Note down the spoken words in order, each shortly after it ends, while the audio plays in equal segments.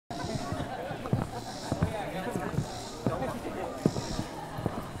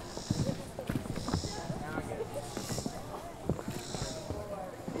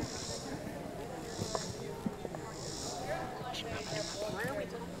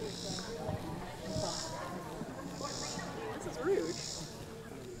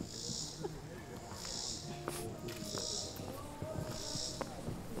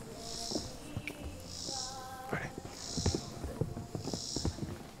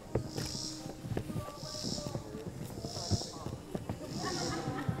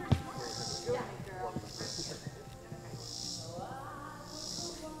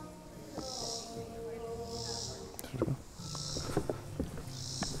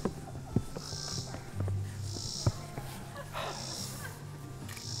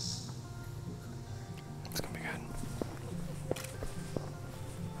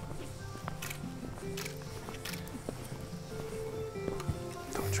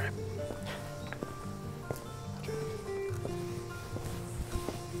trip.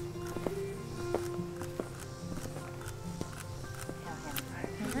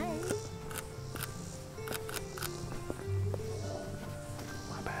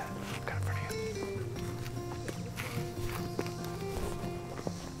 My bad. Got it for you.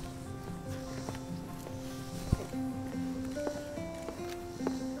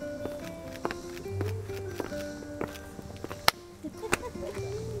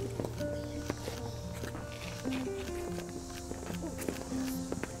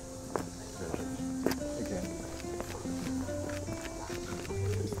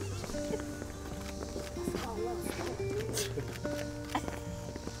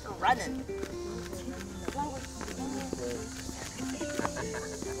 Running.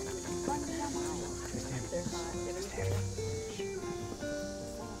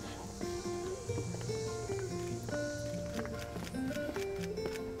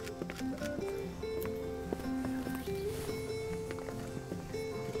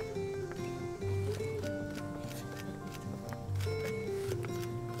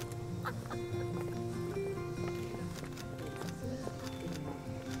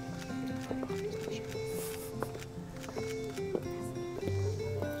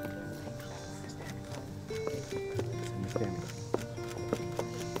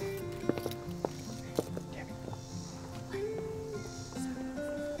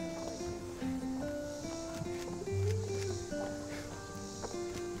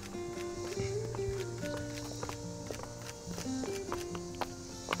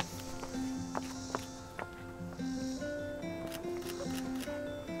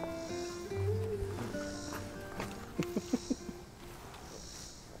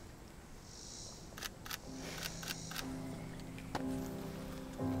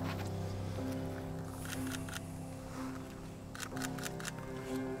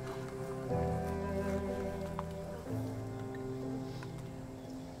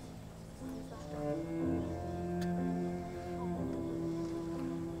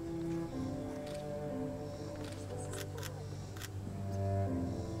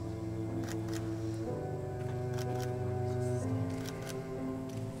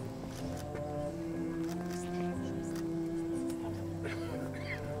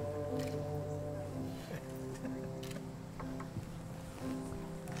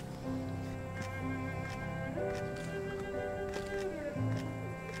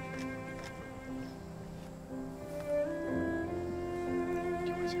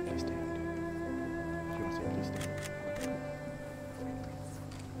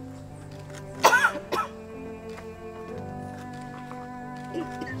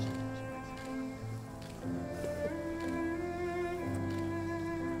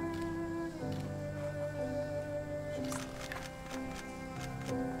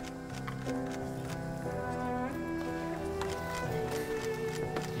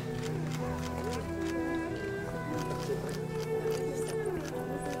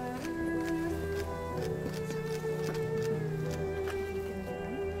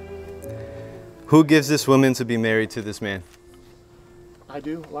 Who gives this woman to be married to this man? I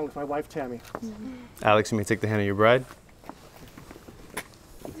do, along with my wife, Tammy. Alex, you may take the hand of your bride.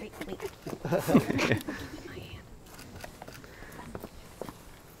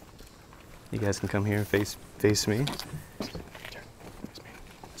 You guys can come here and face me.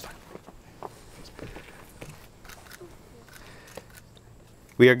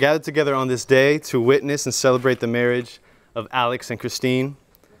 We are gathered together on this day to witness and celebrate the marriage of Alex and Christine.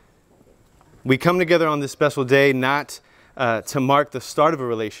 We come together on this special day not to mark the start of a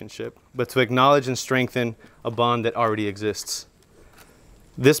relationship, but to acknowledge and strengthen a bond that already exists.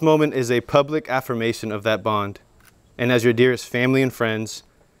 This moment is a public affirmation of that bond, and as your dearest family and friends,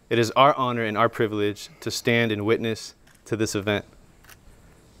 it is our honor and our privilege to stand and witness to this event.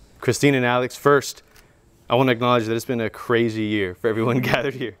 Christine and Alex, first, I want to acknowledge that it's been a crazy year for everyone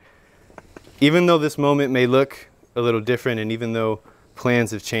gathered here. Even though this moment may look a little different, and even though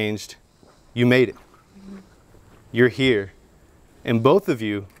plans have changed, you made it. You're here, and both of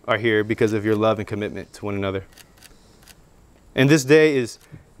you are here because of your love and commitment to one another. And this day is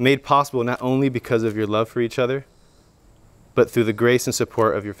made possible not only because of your love for each other, but through the grace and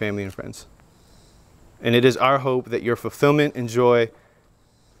support of your family and friends. And it is our hope that your fulfillment and joy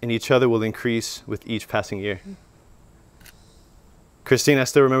in each other will increase with each passing year. Christine, I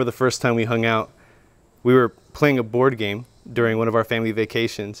still remember the first time we hung out. We were playing a board game during one of our family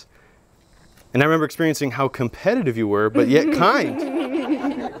vacations. And I remember experiencing how competitive you were, but yet kind.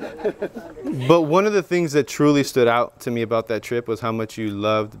 But one of the things that truly stood out to me about that trip was how much you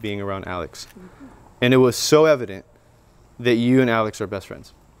loved being around Alex. And it was so evident that you and Alex are best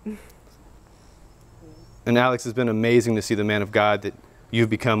friends. And Alex, it's been amazing to see the man of God that you've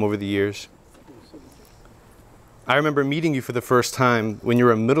become over the years. I remember meeting you for the first time when you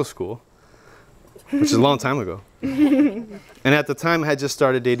were in middle school, which is a long time ago. And at the time, I had just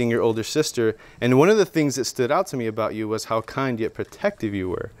started dating your older sister. And one of the things that stood out to me about you was how kind yet protective you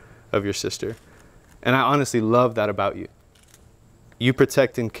were of your sister. And I honestly love that about you. You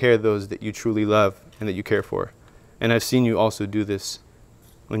protect and care those that you truly love and that you care for. And I've seen you also do this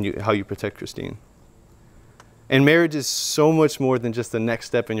how you protect Christine. And marriage is so much more than just the next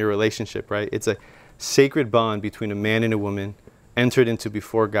step in your relationship, right? It's a sacred bond between a man and a woman, entered into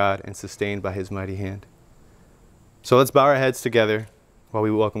before God and sustained by his mighty hand. So let's bow our heads together while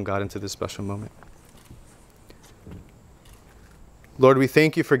we welcome God into this special moment. Lord, we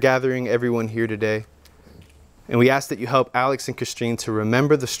thank you for gathering everyone here today. And we ask that you help Alex and Christine to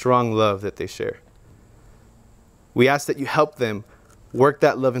remember the strong love that they share. We ask that you help them work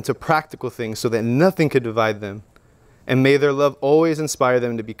that love into practical things so that nothing could divide them. And may their love always inspire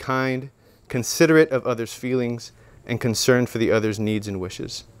them to be kind, considerate of others' feelings, and concerned for the other's needs and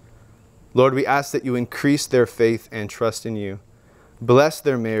wishes. Lord, we ask that you increase their faith and trust in you. Bless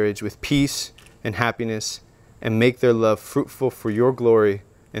their marriage with peace and happiness, and make their love fruitful for your glory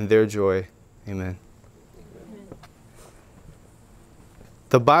and their joy. Amen.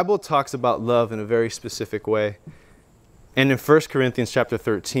 The Bible talks about love in a very specific way. And in 1 Corinthians chapter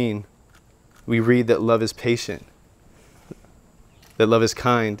 13, we read that love is patient, that love is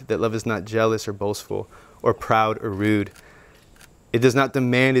kind, that love is not jealous or boastful or proud or rude. It does not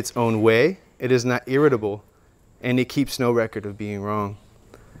demand its own way. It is not irritable, and it keeps no record of being wrong.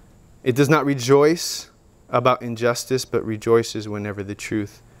 It does not rejoice about injustice, but rejoices whenever the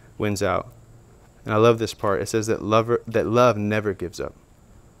truth wins out. And I love this part. It says that love never gives up.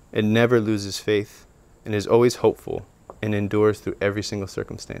 It never loses faith and is always hopeful and endures through every single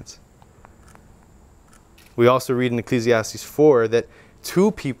circumstance. We also read in Ecclesiastes 4 that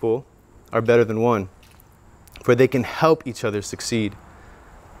two people are better than one, for they can help each other succeed.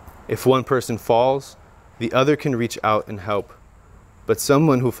 If one person falls, the other can reach out and help. But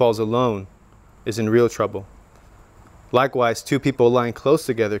someone who falls alone is in real trouble. Likewise, two people lying close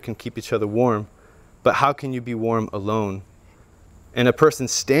together can keep each other warm, but how can you be warm alone? And a person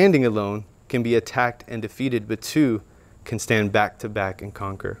standing alone can be attacked and defeated, but two can stand back to back and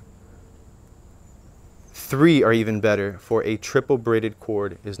conquer. Three are even better, for a triple braided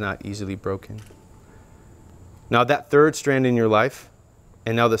cord is not easily broken. Now that third strand in your life,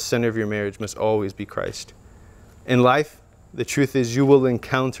 and now the center of your marriage, must always be Christ. In life, the truth is you will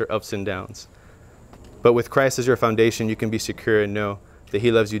encounter ups and downs. But with Christ as your foundation, you can be secure and know that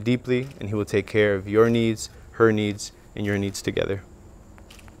he loves you deeply and he will take care of your needs, her needs, and your needs together.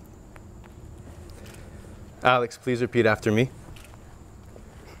 Alex, please repeat after me.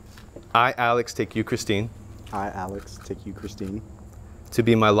 I, Alex, take you, Christine. I, Alex, take you, Christine. To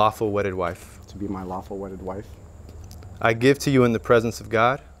be my lawful wedded wife. To be my lawful wedded wife. I give to you in the presence of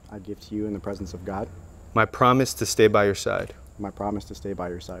God. I give to you in the presence of God. My promise to stay by your side. My promise to stay by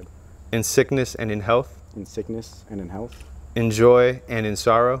your side. In sickness and in health. In sickness and in health. In joy and in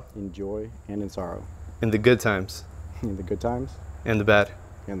sorrow. In joy and in sorrow. In the good times. In the good times. And the bad.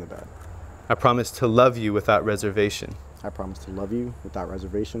 And the bad. I promise to love you without reservation. I promise to love you without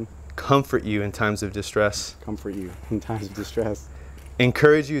reservation. Comfort you in times of distress. Comfort you in times of distress.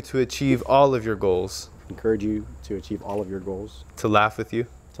 Encourage you to achieve all of your goals. Encourage you to achieve all of your goals. To laugh with you.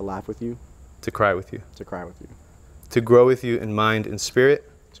 To laugh with you. To cry with you. To cry with you. To grow with you in mind and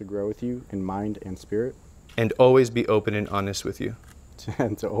spirit. To grow with you in mind and spirit. And always be open and honest with you.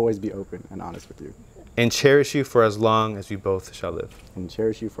 And to always be open and honest with you. And cherish you for as long as we both shall live. And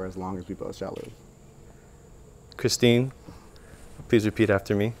cherish you for as long as we both shall live. Christine, please repeat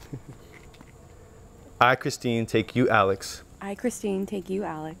after me. I, Christine, take you, Alex. I, Christine, take you,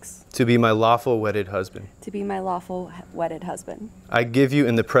 Alex. To be my lawful wedded husband. To be my lawful wedded husband. I give you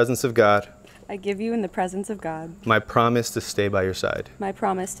in the presence of God. I give you in the presence of God. My promise to stay by your side. My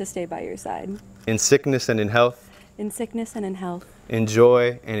promise to stay by your side. In sickness and in health. In sickness and in health. In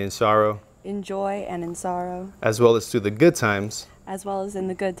joy and in sorrow. In joy and in sorrow. As well as through the good times. As well as in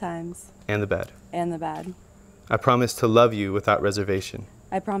the good times. And the bad. And the bad. I promise to love you without reservation.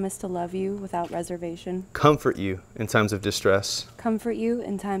 I promise to love you without reservation. Comfort you in times of distress. Comfort you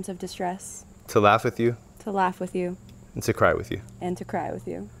in times of distress. To laugh with you. To laugh with you. And to cry with you. And to cry with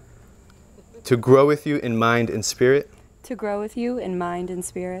you. To grow with you in mind and spirit. To grow with you in mind and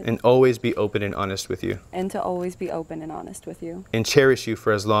spirit. And always be open and honest with you. And to always be open and honest with you. And cherish you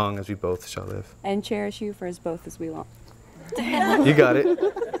for as long as we both shall live. And cherish you for as both as we long. You got it.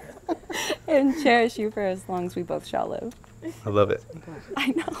 And cherish you for as long as we both shall live. I love it. I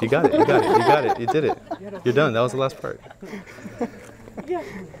know. You got it. You got it. You got it. You did it. You're done. That was the last part.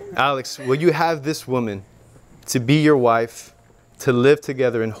 Alex, will you have this woman to be your wife, to live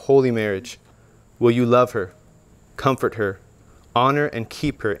together in holy marriage? Will you love her, comfort her, honor and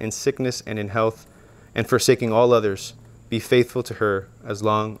keep her in sickness and in health, and forsaking all others, be faithful to her as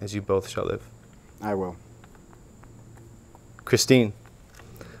long as you both shall live? I will. Christine,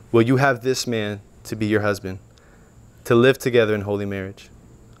 will you have this man to be your husband, to live together in holy marriage?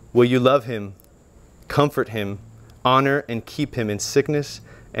 Will you love him, comfort him, honor and keep him in sickness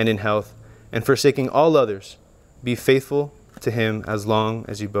and in health, and forsaking all others, be faithful to him as long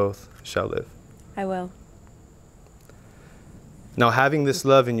as you both shall live? I will. Now, having this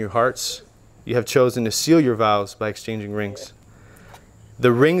love in your hearts, you have chosen to seal your vows by exchanging rings.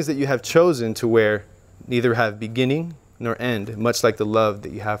 The rings that you have chosen to wear neither have beginning nor end, much like the love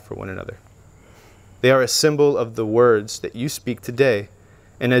that you have for one another. They are a symbol of the words that you speak today,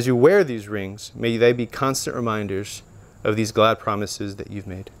 and as you wear these rings, may they be constant reminders of these glad promises that you've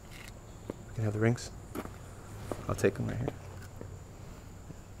made. You can have the rings. I'll take them right here.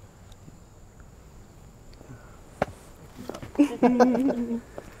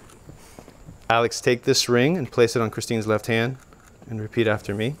 Alex, take this ring and place it on Christine's left hand and repeat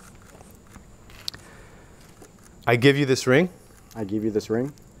after me. I give you this ring I give you this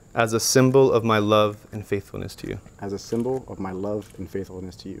ring as a symbol of my love and faithfulness to you. as a symbol of my love and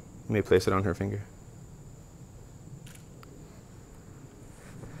faithfulness to you. You may place it on her finger.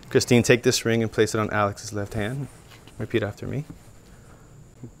 Christine, take this ring and place it on Alex's left hand. Repeat after me.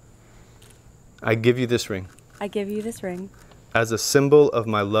 I give you this ring I give you this ring as a symbol of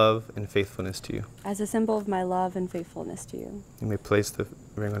my love and faithfulness to you. as a symbol of my love and faithfulness to you. You may place the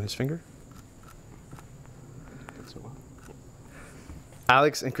ring on his finger. So,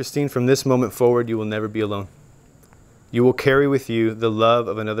 Alex and Christine, from this moment forward, you will never be alone. You will carry with you the love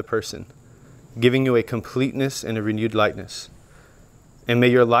of another person, giving you a completeness and a renewed lightness. And may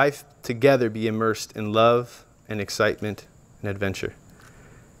your life together be immersed in love and excitement and adventure.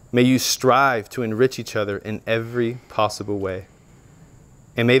 May you strive to enrich each other in every possible way.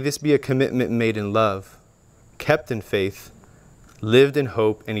 And may this be a commitment made in love, kept in faith, lived in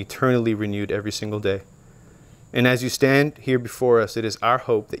hope, and eternally renewed every single day. And as you stand here before us, it is our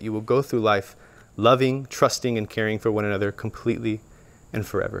hope that you will go through life loving, trusting, and caring for one another completely and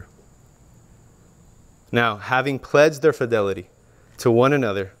forever. Now, having pledged their fidelity to one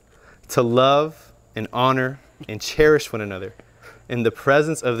another, to love and honor and cherish one another, in the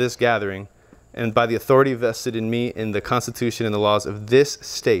presence of this gathering, and by the authority vested in me in the Constitution and the laws of this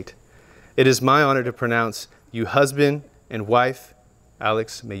state, it is my honor to pronounce you husband and wife.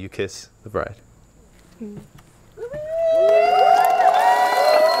 Alex, may you kiss the bride.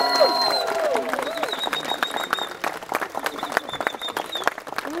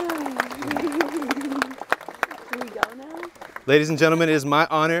 Ladies and gentlemen, it is my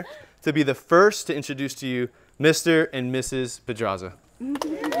honor to be the first to introduce to you Mr. and Mrs. Pedraza.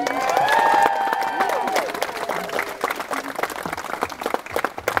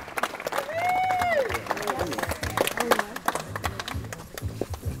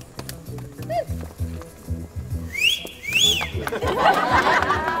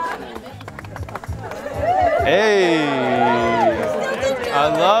 Hey, I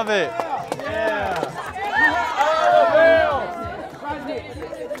love it.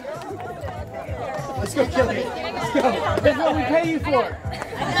 Let's go kill it. Let's go. That's what we pay you for.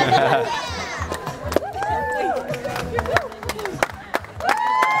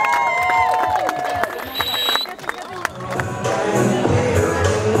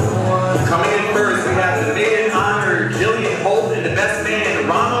 Coming in first, we have the maid in honor, Jillian Holt, and the best man,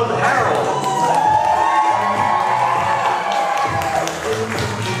 Ronald Harrell.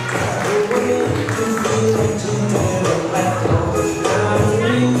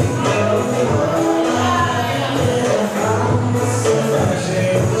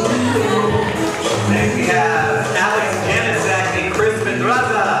 Next we have Alex Janacek and Chris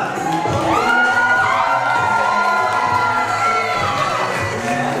Pedraza.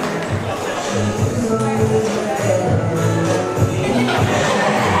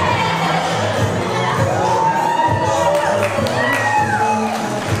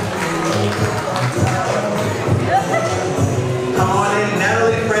 Come on in,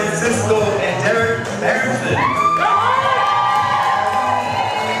 Natalie Francisco and Derek Berenson.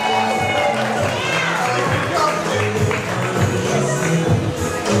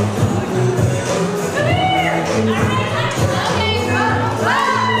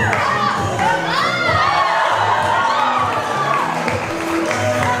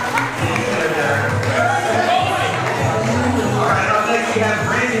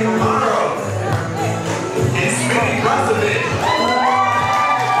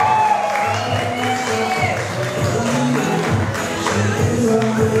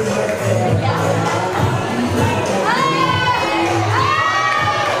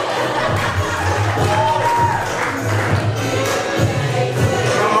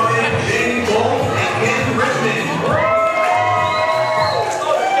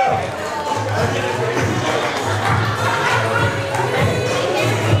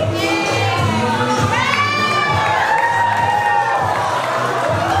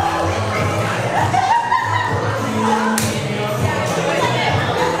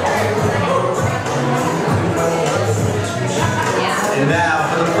 And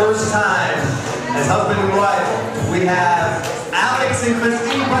now, for the first time, as husband and wife, we have Alex and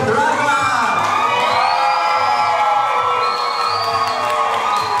Christina.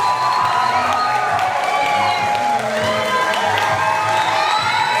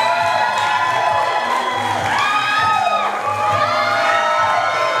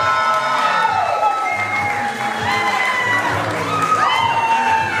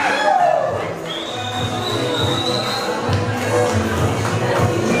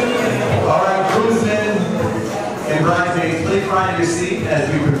 Please find your seat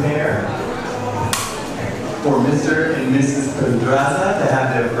as we prepare for Mr. and Mrs. Pedraza to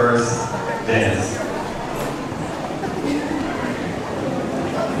have their first dance.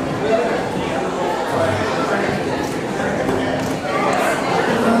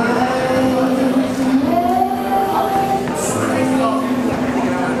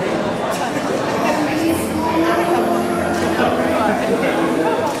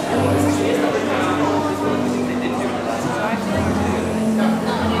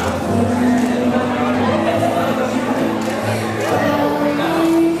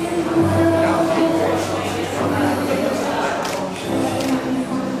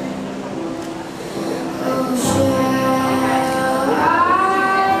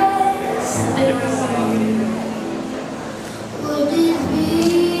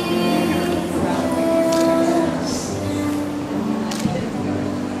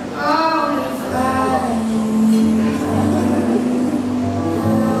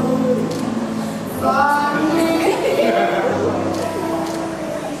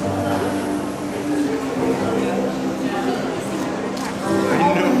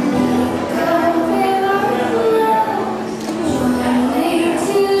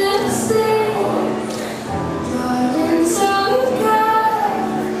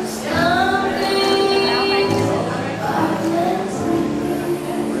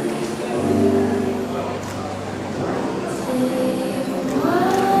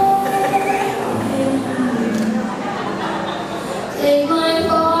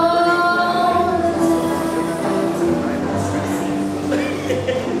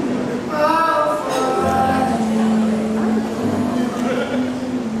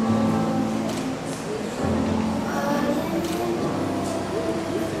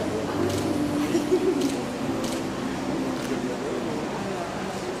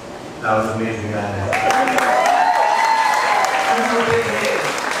 That was amazing, guys.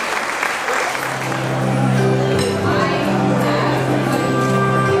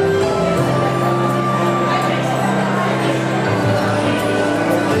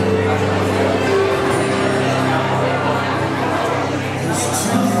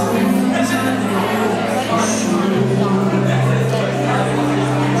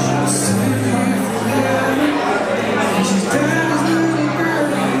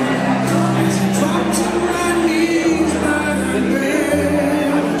 Drop to my knees, my baby.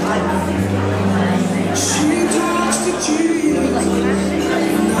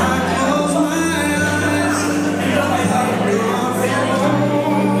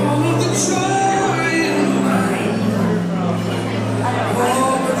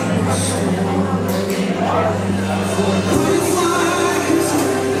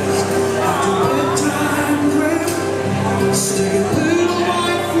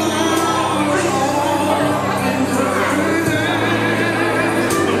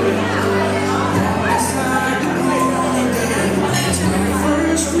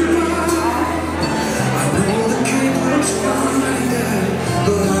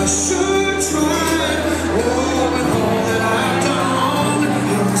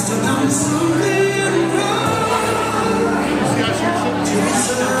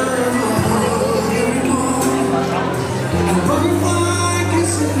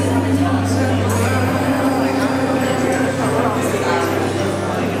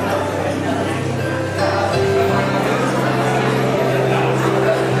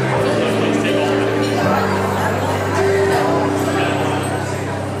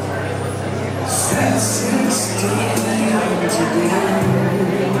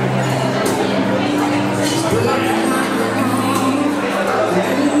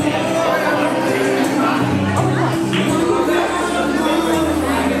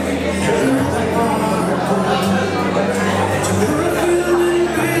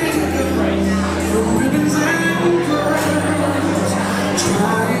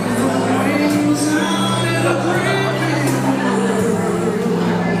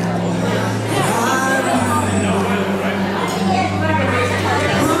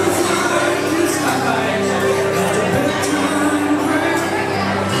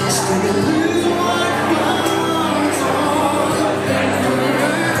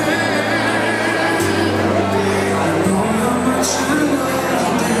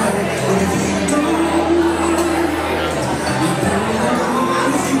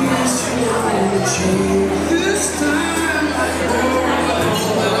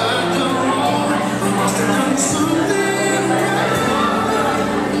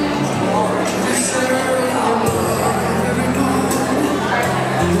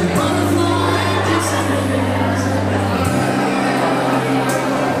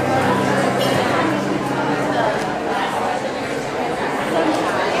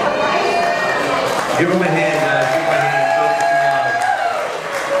 Give him a hand, guys. Give him a hand.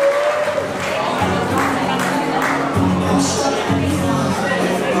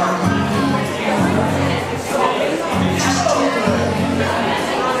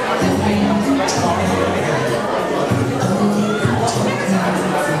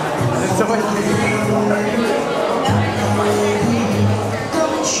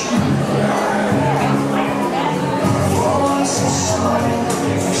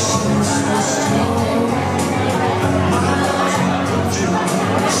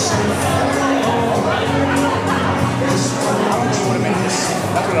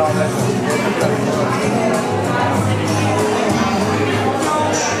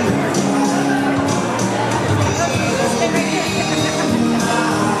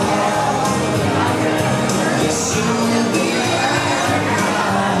 Show him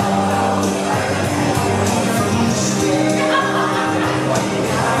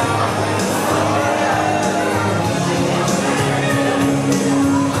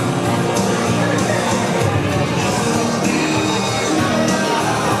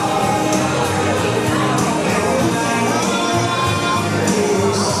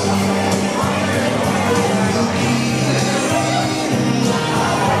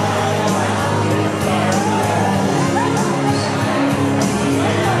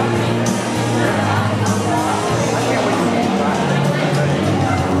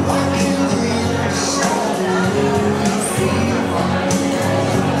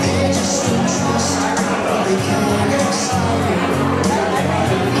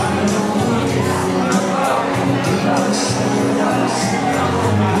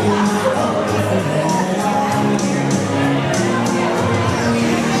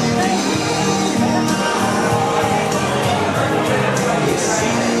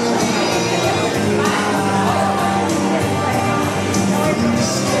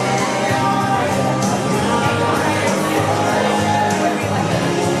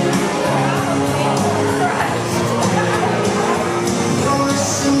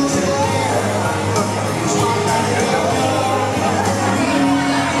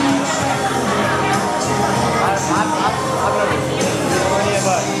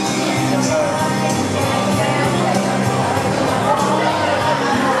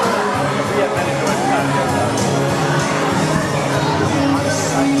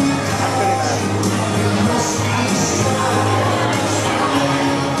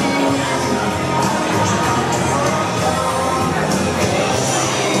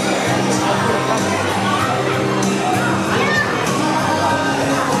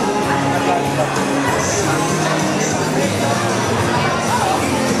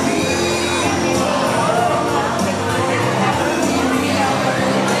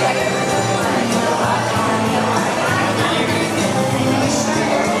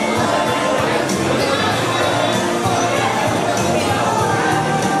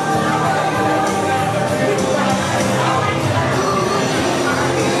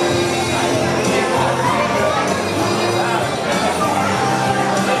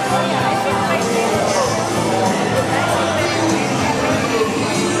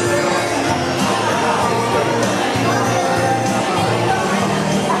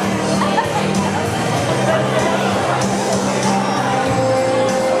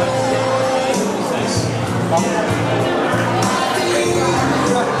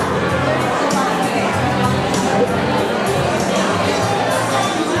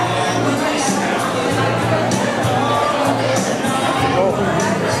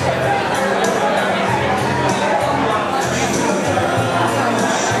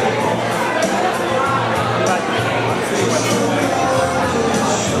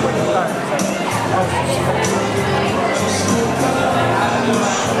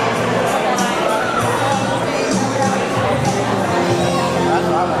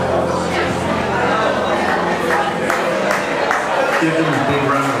Give them a big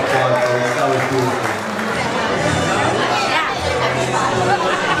round of applause, folks. That was beautiful.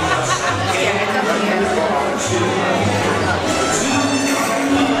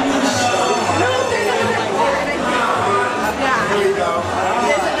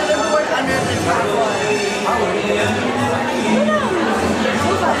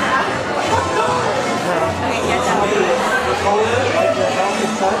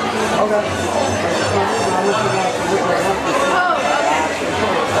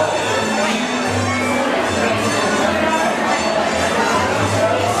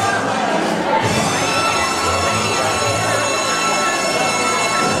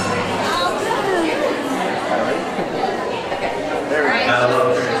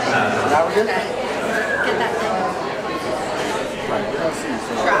 Get that thing.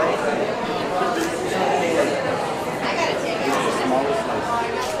 Try.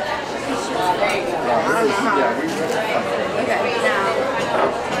 Okay, now,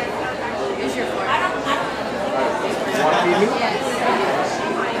 here's your fork. You want to feed me? Yes.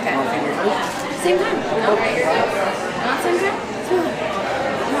 You want to feed me first? Same time. No, right here. Not same time?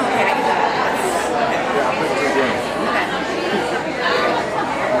 No, okay, I can do that. Yeah, I'll put it again. Okay.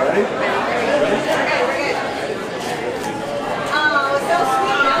 Ready? Oh, so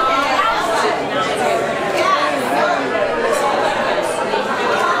sweet.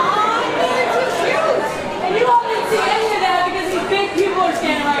 And you won't see any of that because these big people are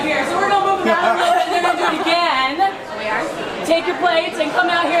standing right here. So we're going to move them out a little bit and then we're going to do it again. We are? Take your plates and come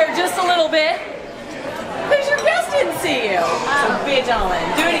out here just a little bit. Because your guest didn't see you. So be a gentleman.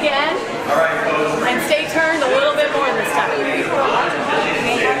 Do it again. All right, folks. And stay turned a little bit more this time. I'm going to take your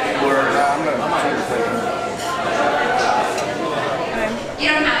plate. You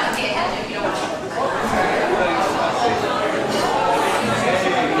don't have to pay attention if you don't want to.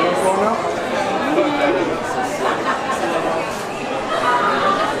 You want phone now?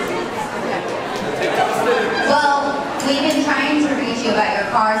 Well, we've been trying to reach you about your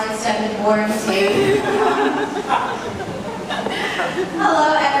car's extended warranty.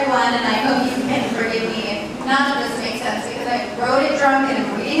 Hello, everyone, and I hope you can forgive me if none of this makes sense because I wrote it drunk and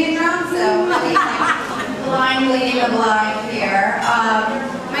I'm reading it drunk, so please, I'm blind leading the blind here.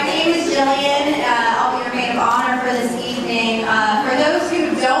 My name is Jillian. I'll be your maid of honor for this evening. For those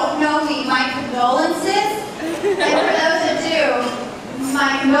who don't know me, my condolences, and for those that do,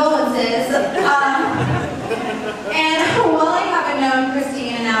 my condolences. And while I haven't known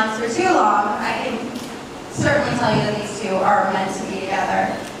Christina and Alex for too long, I can certainly tell you that these two are meant to be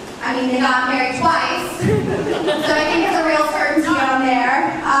together. I mean, they got married twice, so I think there's a real certainty on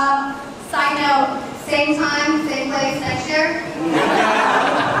there. Side note, same time, same place next year?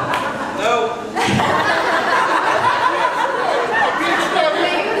 No.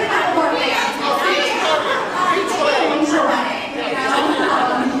 Maybe we can have more bands. We'll see. Change your wedding, you know?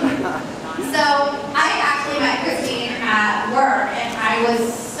 So I actually met Christine at work, and I was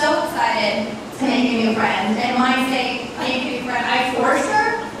so excited to make a new friend. And when I say make a new friend, I forced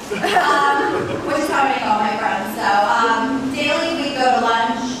her, which is how I make all my friends. So daily we go to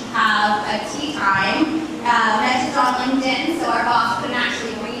lunch, have a tea time, message on LinkedIn, so our boss couldn't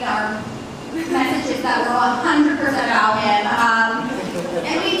actually read our messages that were 100% about him.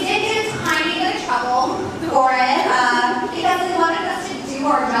 And we did get a tiny bit of trouble for it because he wanted us to do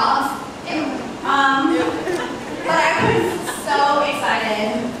our jobs. But I was so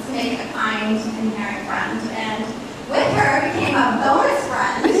excited to make a kind and caring friend, and with her became a bonus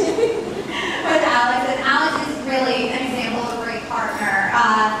friend with Alex, and Alex is really an example of a great partner.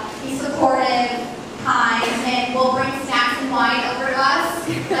 He's supportive, kind, and will bring snacks and wine over to us,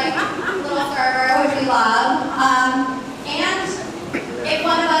 like a little server, which we love. And if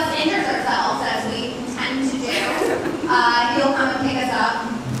one of us injures ourselves, as we tend to do, he'll come and pick us up.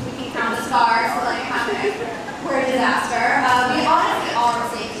 Count the scars, like we're a disaster. We honestly are a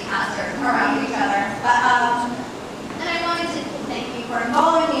safety hazard around each other. But and I wanted to thank you for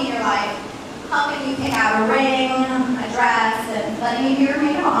involving me in your life, helping you pick out a ring, a dress, and letting me be your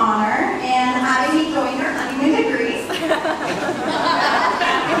maid of honor, and having me join your honeymoon to Greece.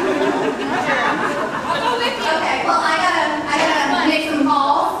 Okay, well I gotta make some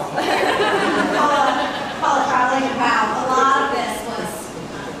calls. Call it traveling, and wow, a lot of this was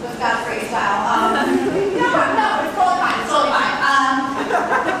God's freestyle. No, it's totally fine. It's totally fine.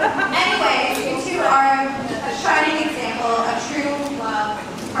 Anyways, you two are a shining example of true love,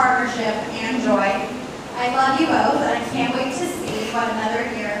 partnership, and joy. I love you both, and I can't wait to see what another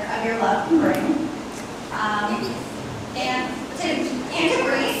year of your love can bring. And to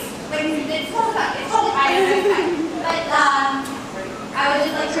Greece, it's totally fine. It's totally fine. But I would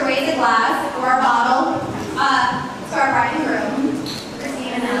just like to raise a glass or a bottle to our bride and groom,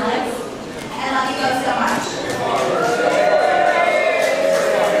 Christina and Alex, and love you both so much.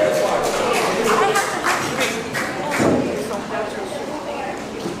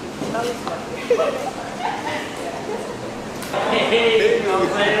 Hey, you know what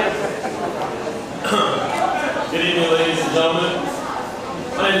I'm saying? Good evening, ladies and gentlemen.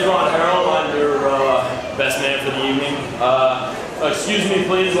 My name is Ron Harold. I'm your best man for the evening. Excuse me,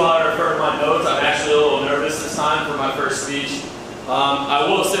 please, while I refer to my notes. I'm actually a little nervous this time for my first speech. I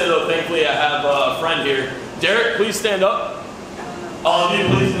will say, though, thankfully, I have a friend here. Derek, please stand up. All of you,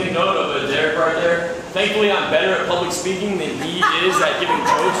 please take note of it. Derek right there. Thankfully, I'm better at public speaking than he is at giving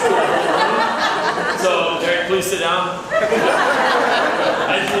jokes to a whole room. So, Derek, please sit down.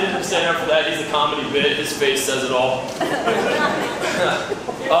 I just didn't stand up for that. He's a comedy bit. His face says it all.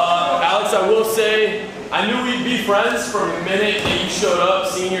 Alex, I will say, I knew we'd be friends from the minute that you showed up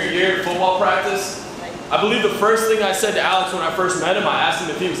senior year at football practice. I believe the first thing I said to Alex when I first met him, I asked him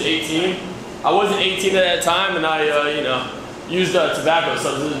if he was 18. I wasn't 18 at that time, and I, used tobacco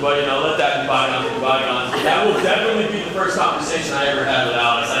substances, but let that be bygones and bygones. That will definitely be the first conversation I ever had with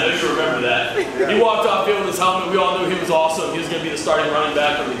Alex. I know you remember that. He walked off field with his helmet. We all knew he was awesome. He was going to be the starting running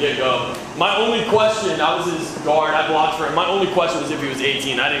back from the get-go. My only question, I was his guard, I blocked for him. My only question was if he was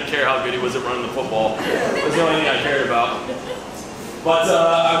 18. I didn't care how good he was at running the football. It was the only thing I cared about. But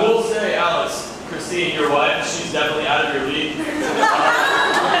I will say, Alex, Christine, your wife, she's definitely out of your league.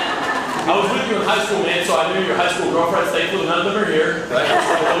 I was with you in high school, man, so I knew your high school girlfriends. Thankfully, none of them are here. Right?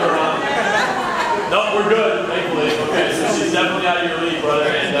 Nope, we're good, thankfully. Okay, so she's definitely out of your league, brother,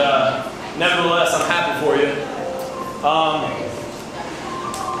 and nevertheless, I'm happy for you.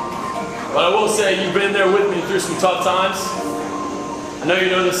 But I will say, you've been there with me through some tough times. I know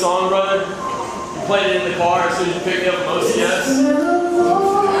you know this song, brother. You played it in the car as soon as you picked me up from OCS.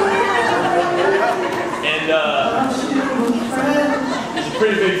 And,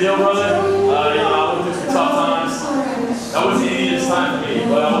 pretty big deal, brother. I went through some tough times. That wasn't the easiest time for me,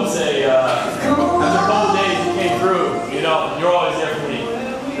 but I would say after a couple days you came through. You're always there for me,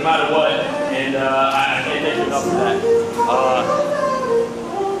 no matter what, and I can't thank you enough for that.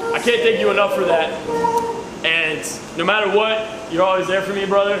 I can't thank you enough for that. And no matter what, you're always there for me,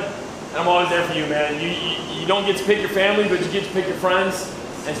 brother, and I'm always there for you, man. You don't get to pick your family, but you get to pick your friends.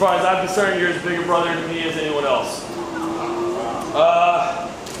 And as far as I'm concerned, you're as big a brother to me as anyone else.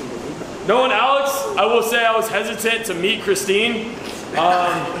 Knowing Alex, I will say I was hesitant to meet Christine.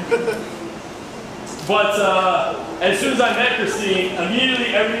 But as soon as I met Christine,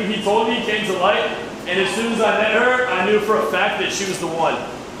 immediately everything he told me came to light. And as soon as I met her, I knew for a fact that she was the one.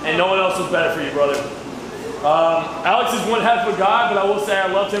 And no one else was better for you, brother. Alex is one heck of a guy, but I will say I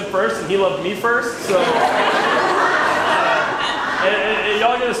loved him first and he loved me first. So, and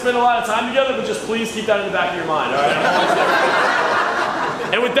y'all are going to spend a lot of time together, but just please keep that in the back of your mind, all right?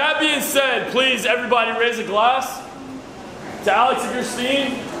 And with that being said, please, everybody raise a glass to Alex and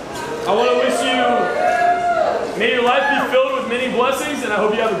Christine. I want to wish you, may your life be filled with many blessings, and I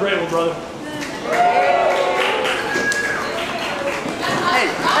hope you have a great one, brother.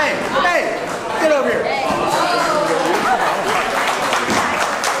 Hey, get over here.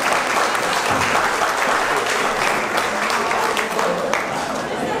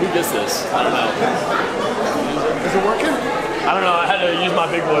 Who gets this? I don't know. Is it working? I don't know. I had to use my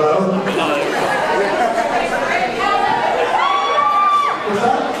big boy.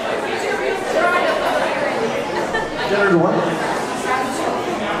 Dinner to what?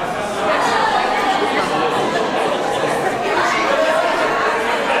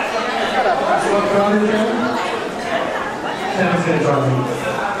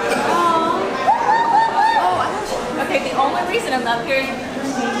 Okay, the only reason I'm up here is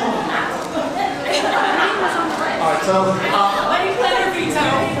Alright, so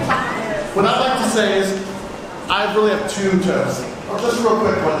what I'd like to say is I really have two toasts. Just real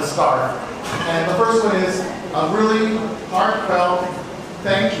quick one to start. And the first one is a really heartfelt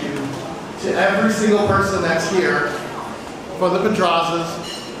thank you to every single person that's here, from the Pedrazas,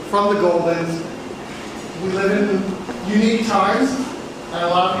 from the Goldens. We live in unique times, and a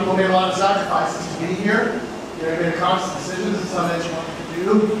lot of people made a lot of sacrifices to be here. You made conscious decisions. It's something that you wanted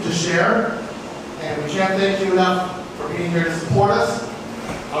to do, to share. And we can't thank you enough for being here to support us.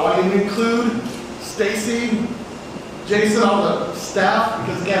 I want you to include Stacy, Jason, all the staff,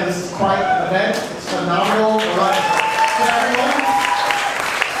 because again, this is quite an event. It's phenomenal. We're right to everyone.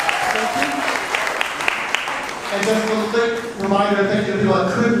 Thank you. And just a quick reminder, thank you to people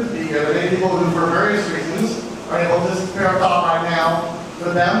that couldn't be here. There are many people who, for various reasons, are able to just prepare a thought right now for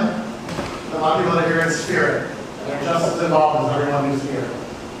them. A lot of people that are here in spirit. And they're just as involved as everyone who's here.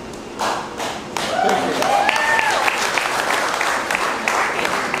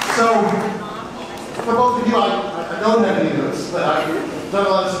 So, for both of you, I don't have any notes, but I've done a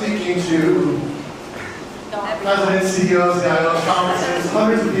lot of speaking to presidents, CEOs, CIOs, conferences,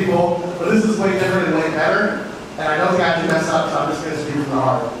 hundreds of people, but this is way different and way better, and I don't think I can mess up, so I'm just going to speak from the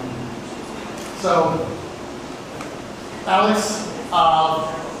heart. So, Alex,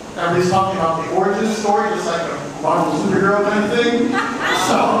 everybody's talking about the origin story, just like a Marvel superhero kind of thing.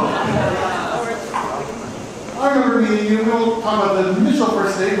 So, I remember meeting you. We won't talk about the initial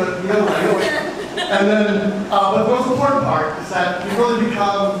first date, but you know what I know. And then, but the most important part is that you've really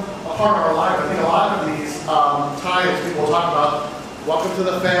become a part of our life. I think a lot of these times people talk about, welcome to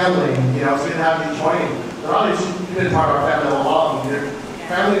the family, it's good to have you joining. But obviously, you've been part of our family all along. Your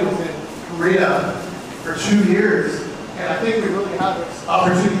family was in Korea for 2 years, and I think we really had this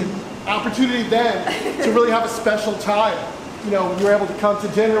opportunity then to really have a special time. You were able to come to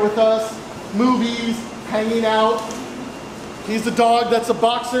dinner with us, movies, hanging out. He's the dog that's a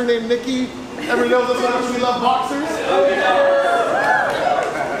boxer named Nicky. Everybody knows us how much we love boxers.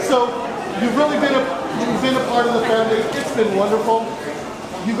 So you've really been a part of the family. It's been wonderful.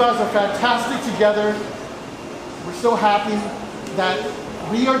 You guys are fantastic together. We're so happy that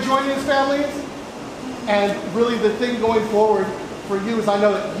we are joining as families. And really the thing going forward for you is I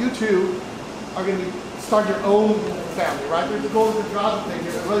know that you two are going to start your own family, right? There's the Golden Pedraza thing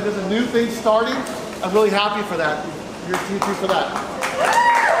here. Really, there's a new thing starting. I'm really happy for that. You're you two for that.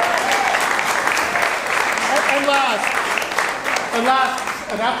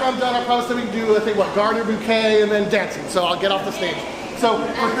 And after I'm done, I promise that we can do, I think, what, garter bouquet and then dancing. So I'll get off the stage. So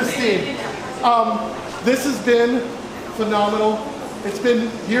for Christine, this has been phenomenal. It's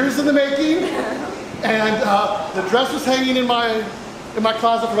been years in the making, and the dress was hanging in my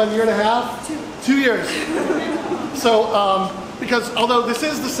closet for about a year and a half. 2 years. So, because although this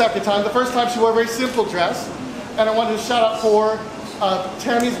is the second time, the first time she wore a very simple dress, and I wanted to shout out for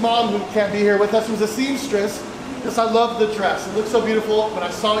Tammy's mom, who can't be here with us, who's a seamstress, because I love the dress. It looks so beautiful. When I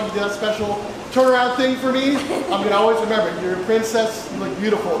saw you did a special turnaround thing for me, I'm gonna always remember it. You're a princess, you look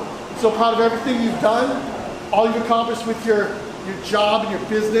beautiful. So proud of everything you've done, all you've accomplished with your job and your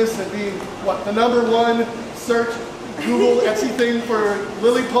business, and being, what, the #1 search Google Etsy thing for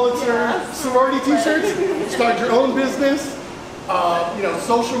Lily Pulitzer sorority t-shirts. Start your own business. You know,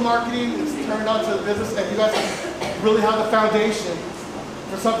 social marketing is turned onto the business, and you guys really have the foundation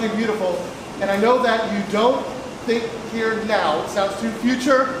for something beautiful. And I know that you don't think here now, it sounds too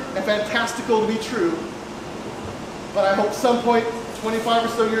future and fantastical to be true, but I hope some point, 25 or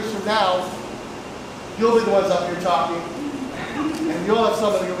so years from now, you'll be the ones up here talking, and you'll have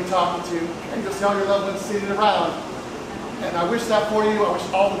somebody you'll be talking to, and you'll see all your loved ones seated around. And I wish that for you. I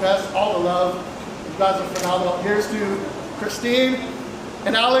wish all the best, all the love. You guys are phenomenal. Here's to Christine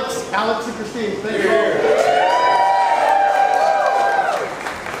and Alex. Alex and Christine. Thank you.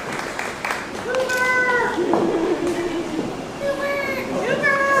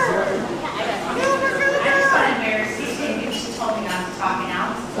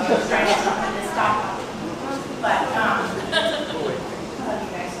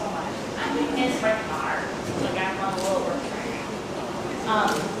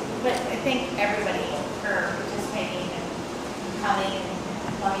 But I thank everybody for participating and coming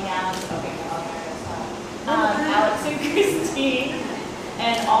and loving Alex. Okay, Alex and Christine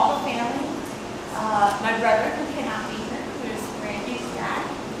and all the family. My brother who cannot be here, who is Randy's dad.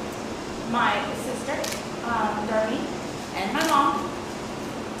 My sister, Darlene, and my mom,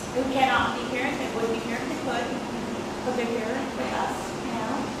 who cannot be here and would be here if they could, but they're here with us, you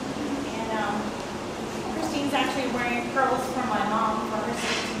know. And Christine's actually wearing pearls for my mom for her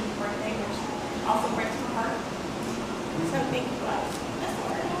 16th birthday, which also breaks my heart. So thank you guys.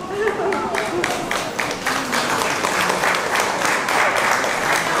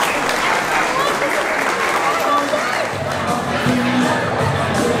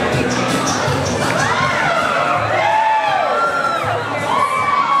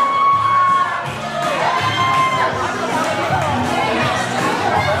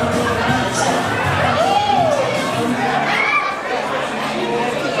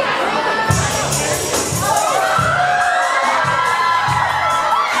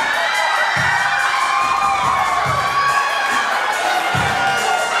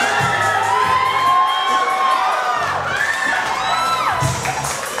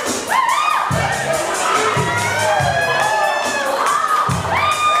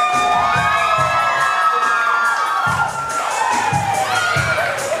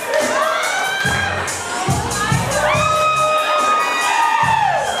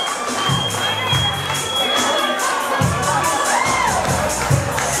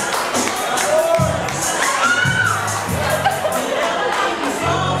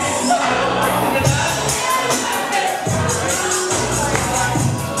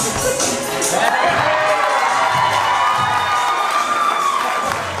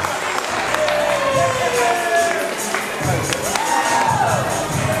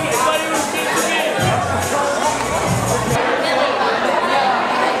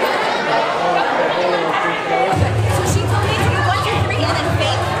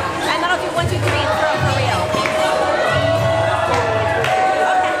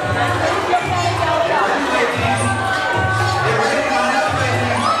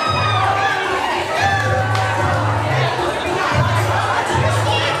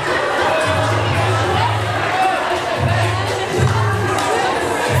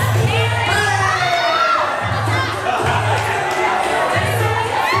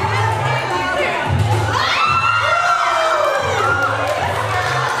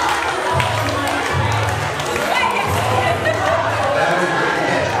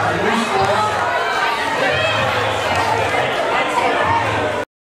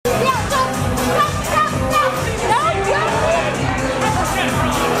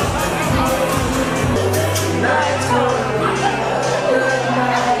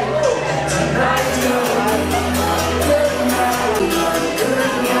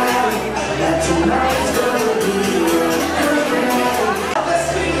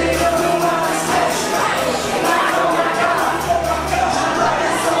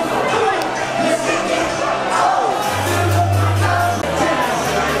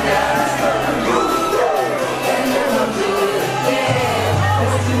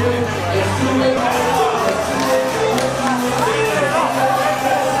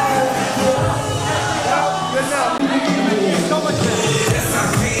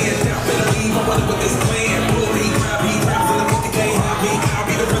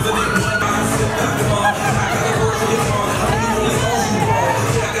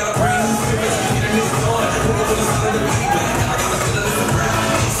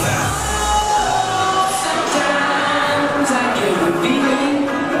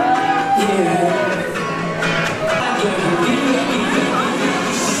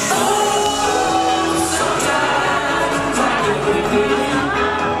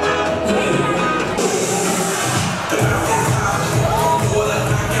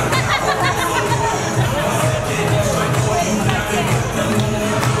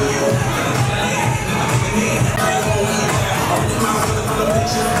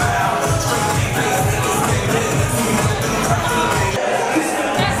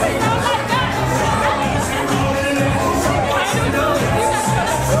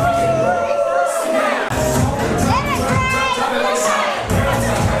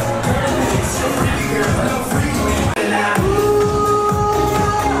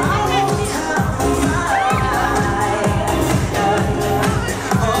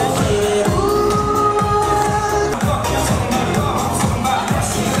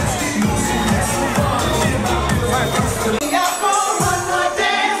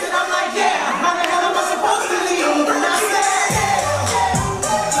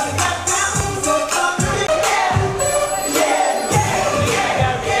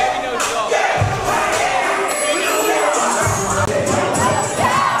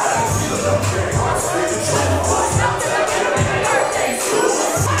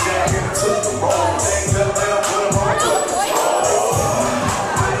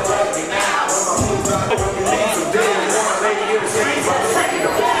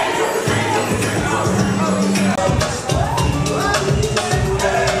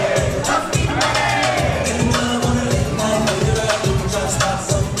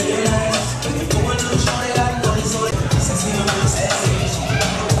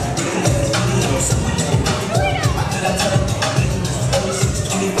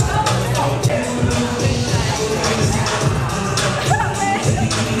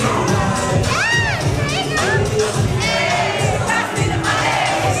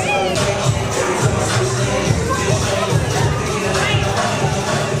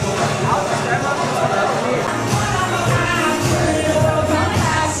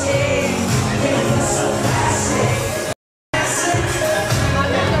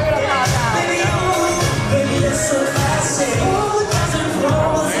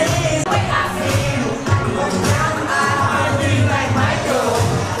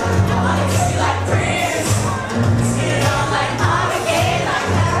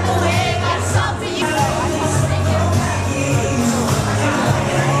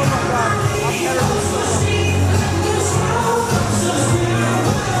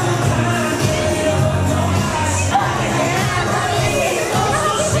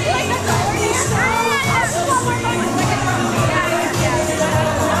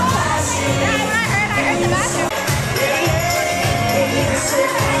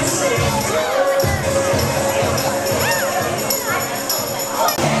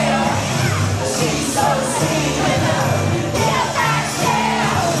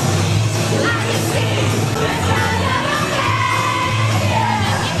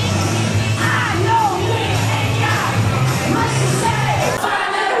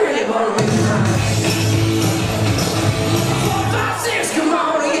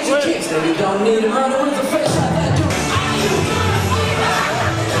 So you don't need to run